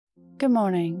Good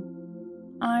morning.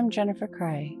 I'm Jennifer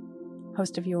Cray,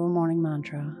 host of Your Morning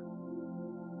Mantra.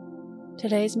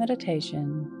 Today's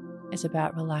meditation is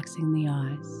about relaxing the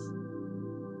eyes.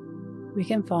 We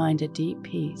can find a deep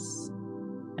peace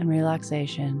and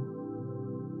relaxation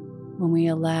when we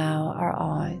allow our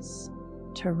eyes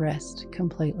to rest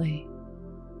completely.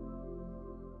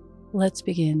 Let's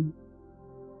begin.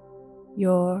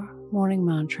 Your morning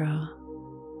mantra: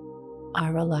 I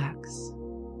relax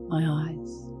my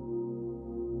eyes.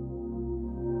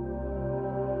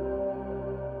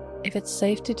 If it's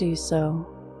safe to do so,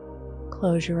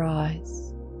 close your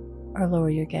eyes or lower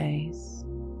your gaze.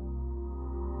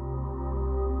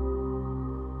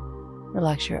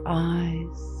 Relax your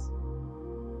eyes,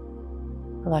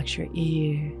 relax your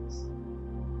ears,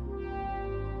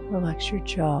 relax your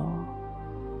jaw.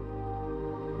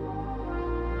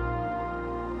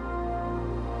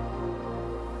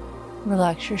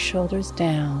 Relax your shoulders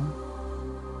down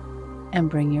and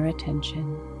bring your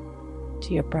attention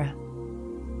to your breath.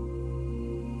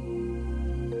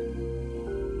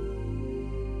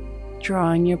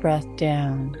 Drawing your breath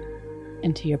down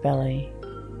into your belly.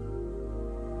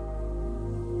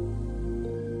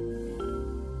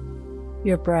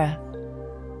 Your breath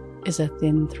is a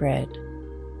thin thread,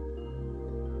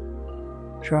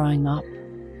 drawing up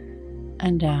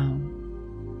and down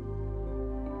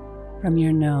from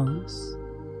your nose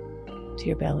to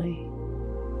your belly.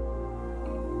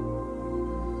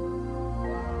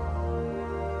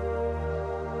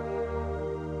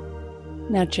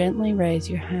 Now gently raise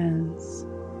your hands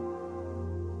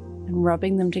and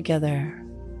rubbing them together,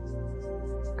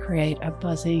 create a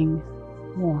buzzing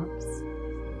warmth.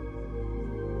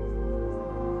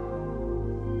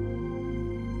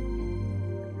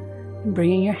 And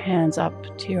bringing your hands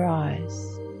up to your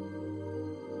eyes,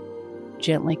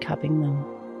 gently cupping them.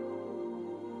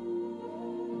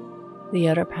 The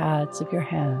outer pads of your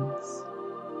hands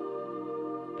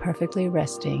perfectly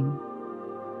resting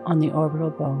on the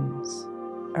orbital bones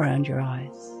around your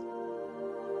eyes.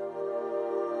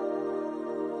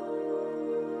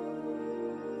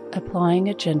 Applying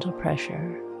a gentle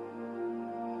pressure,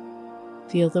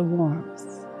 feel the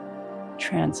warmth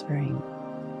transferring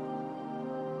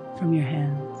from your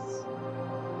hands,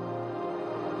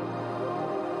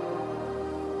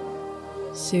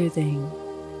 soothing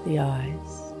the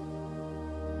eyes.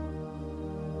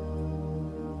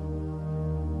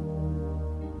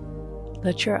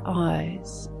 Let your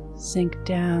eyes sink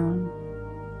down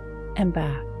and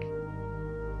back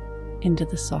into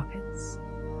the sockets.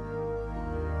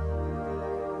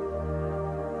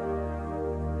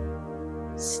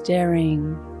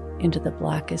 Staring into the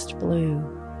blackest blue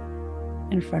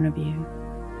in front of you.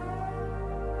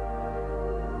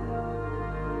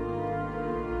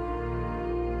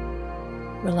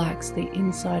 Relax the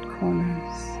inside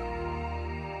corners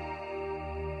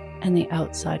and the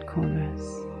outside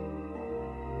corners,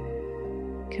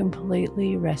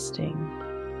 completely resting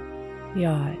the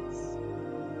eyes.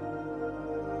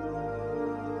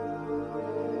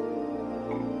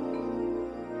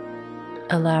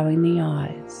 Allowing the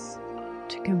eyes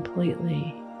to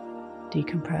completely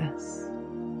decompress.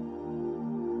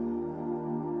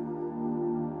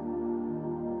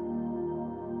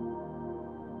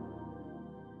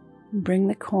 Bring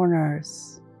the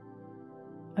corners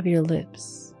of your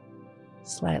lips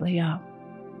slightly up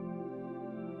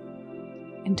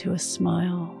into a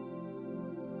smile,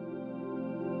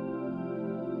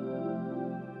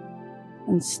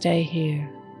 and stay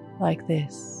here like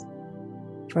this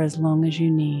for as long as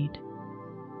you need.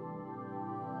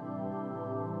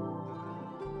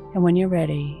 And when you're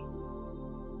ready,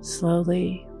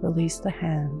 slowly release the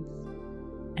hands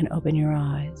and open your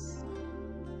eyes,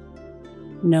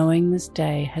 knowing this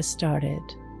day has started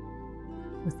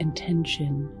with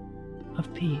intention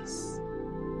of peace.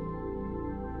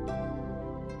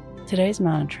 Today's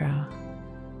mantra: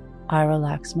 I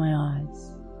relax my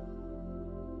eyes.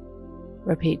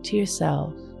 Repeat to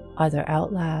yourself, either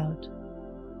out loud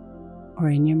or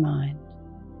in your mind: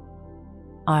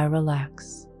 I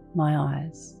relax my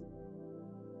eyes.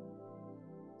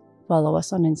 Follow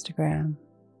us on Instagram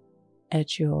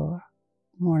at Your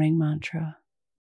Morning Mantra.